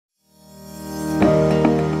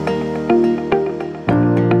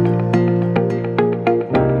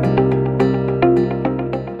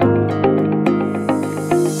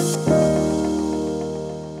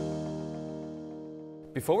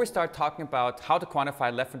we start talking about how to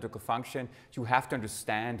quantify left ventricular function, you have to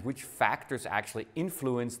understand which factors actually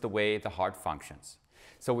influence the way the heart functions.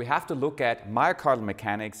 So we have to look at myocardial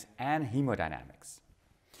mechanics and hemodynamics.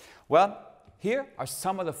 Well, here are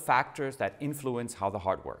some of the factors that influence how the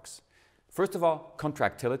heart works. First of all,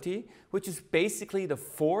 contractility, which is basically the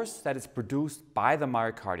force that is produced by the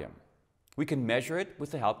myocardium. We can measure it with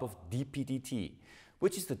the help of dPdt,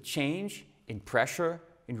 which is the change in pressure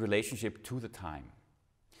in relationship to the time.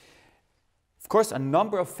 Of course, a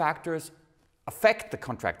number of factors affect the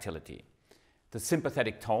contractility. The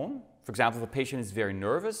sympathetic tone, for example, if a patient is very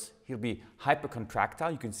nervous, he'll be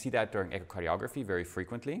hypercontractile. You can see that during echocardiography very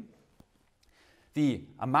frequently. The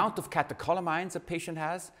amount of catecholamines a patient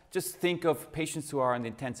has, just think of patients who are in the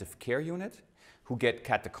intensive care unit who get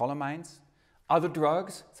catecholamines, other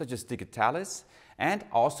drugs such as digitalis, and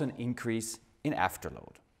also an increase in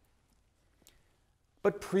afterload.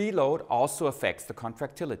 But preload also affects the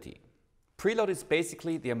contractility. Preload is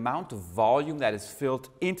basically the amount of volume that is filled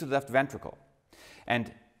into the left ventricle.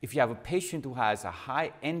 And if you have a patient who has a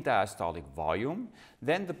high end diastolic volume,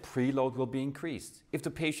 then the preload will be increased. If the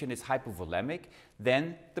patient is hypovolemic,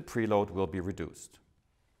 then the preload will be reduced.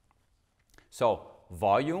 So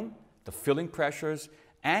volume, the filling pressures,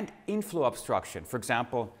 and inflow obstruction. For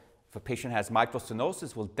example, if a patient has mitral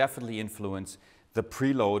stenosis, will definitely influence the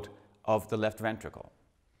preload of the left ventricle.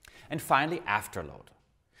 And finally, afterload.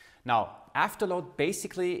 Now, afterload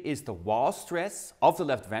basically is the wall stress of the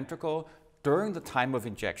left ventricle during the time of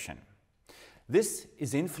injection. This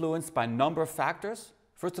is influenced by a number of factors.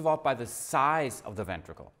 First of all, by the size of the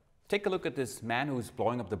ventricle. Take a look at this man who is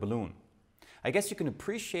blowing up the balloon. I guess you can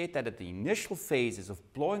appreciate that at the initial phases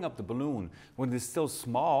of blowing up the balloon, when it is still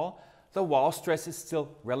small, the wall stress is still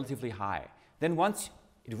relatively high. Then once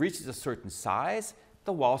it reaches a certain size,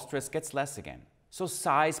 the wall stress gets less again. So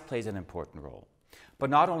size plays an important role. But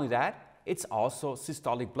not only that, it's also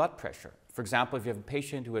systolic blood pressure. For example, if you have a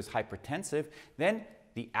patient who is hypertensive, then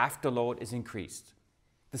the afterload is increased.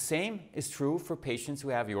 The same is true for patients who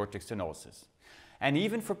have aortic stenosis. And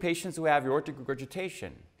even for patients who have aortic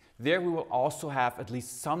regurgitation, there we will also have at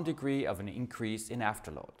least some degree of an increase in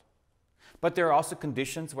afterload. But there are also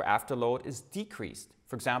conditions where afterload is decreased.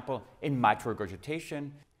 For example, in mitral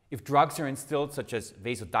regurgitation, if drugs are instilled such as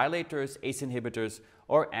vasodilators, ACE inhibitors,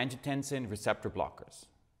 or angiotensin receptor blockers.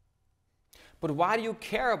 But why do you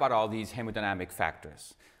care about all these hemodynamic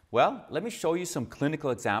factors? Well, let me show you some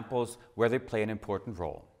clinical examples where they play an important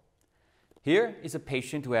role. Here is a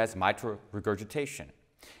patient who has mitral regurgitation.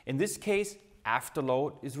 In this case,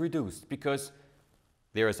 afterload is reduced because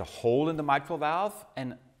there is a hole in the mitral valve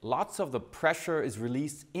and lots of the pressure is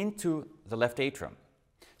released into the left atrium.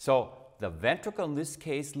 So the ventricle in this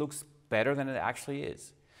case looks better than it actually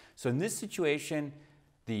is. So in this situation,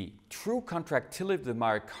 the true contractility of the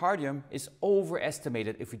myocardium is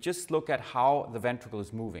overestimated if we just look at how the ventricle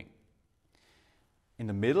is moving. In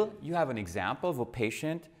the middle, you have an example of a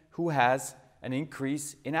patient who has an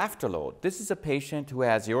increase in afterload. This is a patient who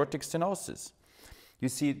has aortic stenosis. You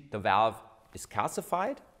see the valve is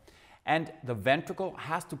calcified and the ventricle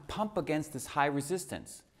has to pump against this high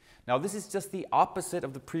resistance. Now this is just the opposite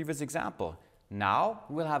of the previous example. Now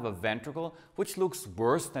we'll have a ventricle which looks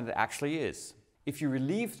worse than it actually is. If you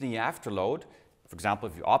relieve the afterload, for example,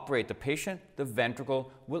 if you operate the patient, the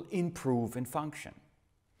ventricle will improve in function.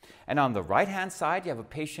 And on the right-hand side, you have a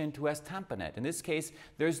patient who has tamponade. In this case,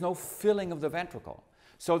 there is no filling of the ventricle.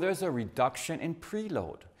 So there's a reduction in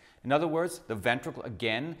preload. In other words, the ventricle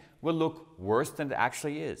again will look worse than it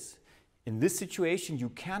actually is. In this situation, you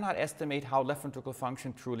cannot estimate how left ventricular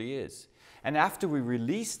function truly is. And after we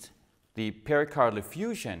released the pericardial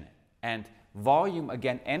effusion and volume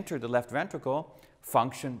again entered the left ventricle,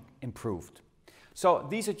 function improved. So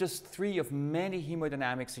these are just three of many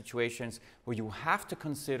hemodynamic situations where you have to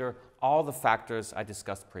consider all the factors I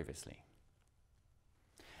discussed previously.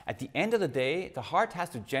 At the end of the day, the heart has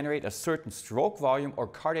to generate a certain stroke volume or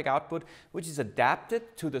cardiac output which is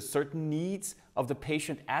adapted to the certain needs of the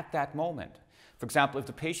patient at that moment. For example, if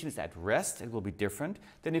the patient is at rest, it will be different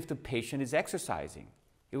than if the patient is exercising.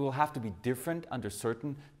 It will have to be different under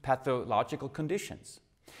certain pathological conditions.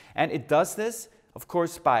 And it does this, of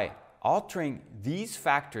course, by altering these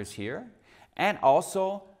factors here and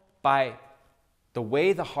also by the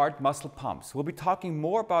way the heart muscle pumps. We'll be talking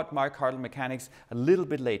more about myocardial mechanics a little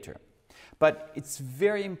bit later. But it's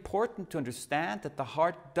very important to understand that the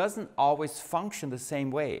heart doesn't always function the same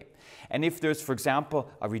way. And if there's, for example,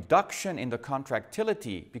 a reduction in the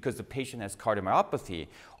contractility because the patient has cardiomyopathy,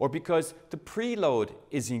 or because the preload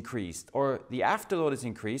is increased or the afterload is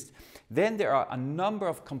increased, then there are a number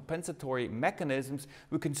of compensatory mechanisms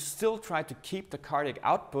we can still try to keep the cardiac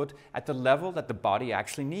output at the level that the body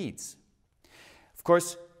actually needs. Of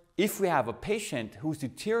course, if we have a patient who's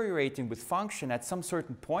deteriorating with function at some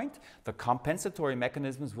certain point, the compensatory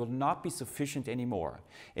mechanisms will not be sufficient anymore.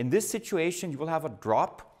 In this situation, you will have a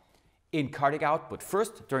drop in cardiac output,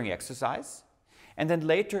 first during exercise, and then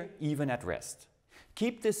later even at rest.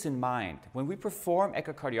 Keep this in mind. When we perform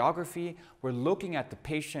echocardiography, we're looking at the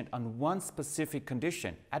patient on one specific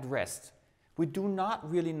condition, at rest. We do not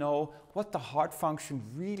really know what the heart function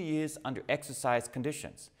really is under exercise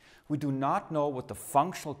conditions. We do not know what the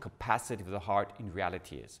functional capacity of the heart in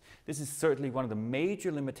reality is. This is certainly one of the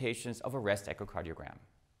major limitations of a rest echocardiogram.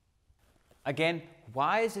 Again,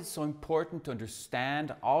 why is it so important to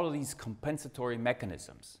understand all of these compensatory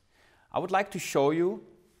mechanisms? I would like to show you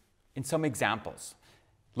in some examples,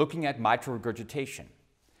 looking at mitral regurgitation.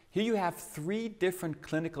 Here you have three different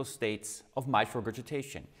clinical states of mitral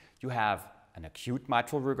regurgitation. You have an acute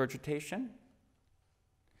mitral regurgitation,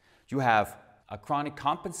 you have a chronic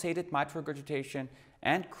compensated mitral regurgitation,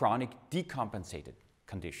 and chronic decompensated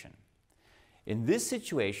condition. In this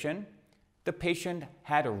situation, the patient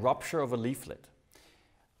had a rupture of a leaflet.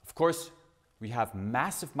 Of course, we have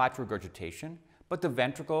massive mitral regurgitation, but the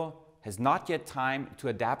ventricle has not yet time to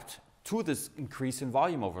adapt to this increase in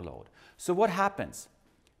volume overload. So what happens?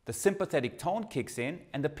 The sympathetic tone kicks in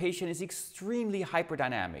and the patient is extremely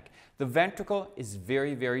hyperdynamic. The ventricle is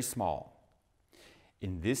very, very small.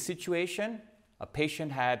 In this situation, a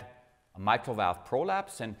patient had a mitral valve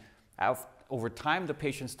prolapse, and over time the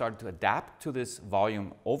patient started to adapt to this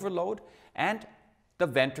volume overload and the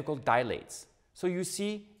ventricle dilates. So you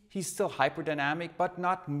see he's still hyperdynamic, but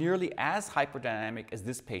not nearly as hyperdynamic as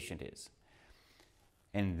this patient is.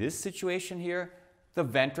 In this situation here, the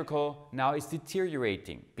ventricle now is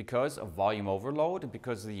deteriorating because of volume overload and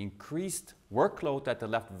because of the increased workload that the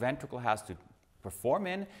left ventricle has to perform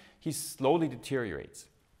in, he slowly deteriorates.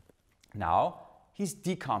 Now, he's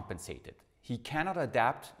decompensated. He cannot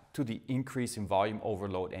adapt to the increase in volume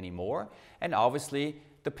overload anymore, and obviously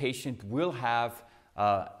the patient will have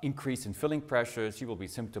increase in filling pressures, he will be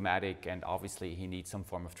symptomatic, and obviously he needs some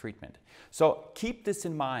form of treatment. So keep this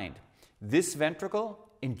in mind. This ventricle,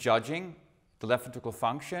 in judging the left ventricle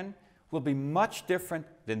function, will be much different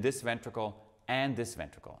than this ventricle and this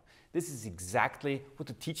ventricle. This is exactly what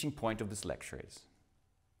the teaching point of this lecture is.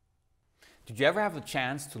 Did you ever have the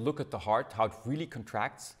chance to look at the heart, how it really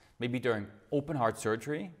contracts, maybe during open heart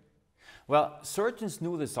surgery? Well, surgeons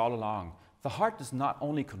knew this all along. The heart does not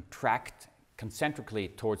only contract concentrically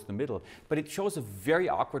towards the middle, but it shows a very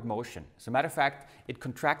awkward motion. As a matter of fact, it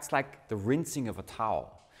contracts like the rinsing of a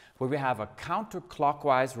towel, where we have a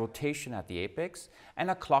counterclockwise rotation at the apex and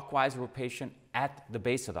a clockwise rotation at the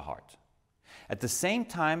base of the heart. At the same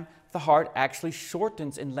time, the heart actually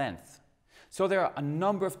shortens in length. So there are a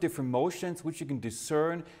number of different motions which you can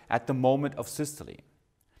discern at the moment of systole.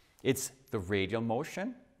 It's the radial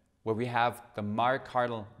motion, where we have the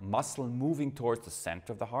myocardial muscle moving towards the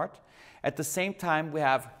center of the heart. At the same time, we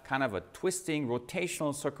have kind of a twisting,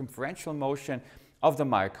 rotational, circumferential motion of the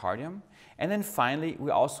myocardium. And then finally,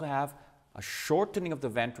 we also have a shortening of the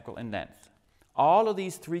ventricle in length. All of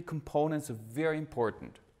these three components are very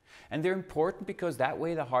important. And they're important because that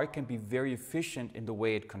way the heart can be very efficient in the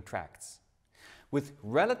way it contracts. With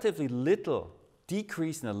relatively little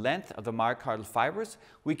decrease in the length of the myocardial fibers,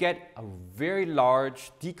 we get a very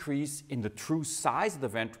large decrease in the true size of the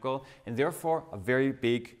ventricle and therefore a very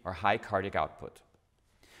big or high cardiac output.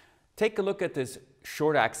 Take a look at this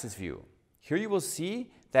short axis view. Here you will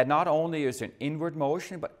see that not only is there an inward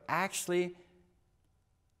motion, but actually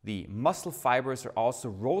the muscle fibers are also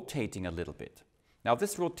rotating a little bit. Now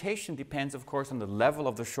this rotation depends, of course, on the level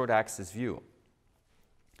of the short axis view.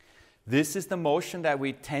 This is the motion that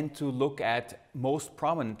we tend to look at most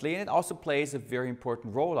prominently, and it also plays a very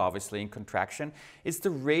important role, obviously, in contraction. It's the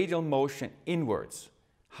radial motion inwards,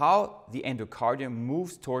 how the endocardium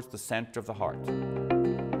moves towards the center of the heart.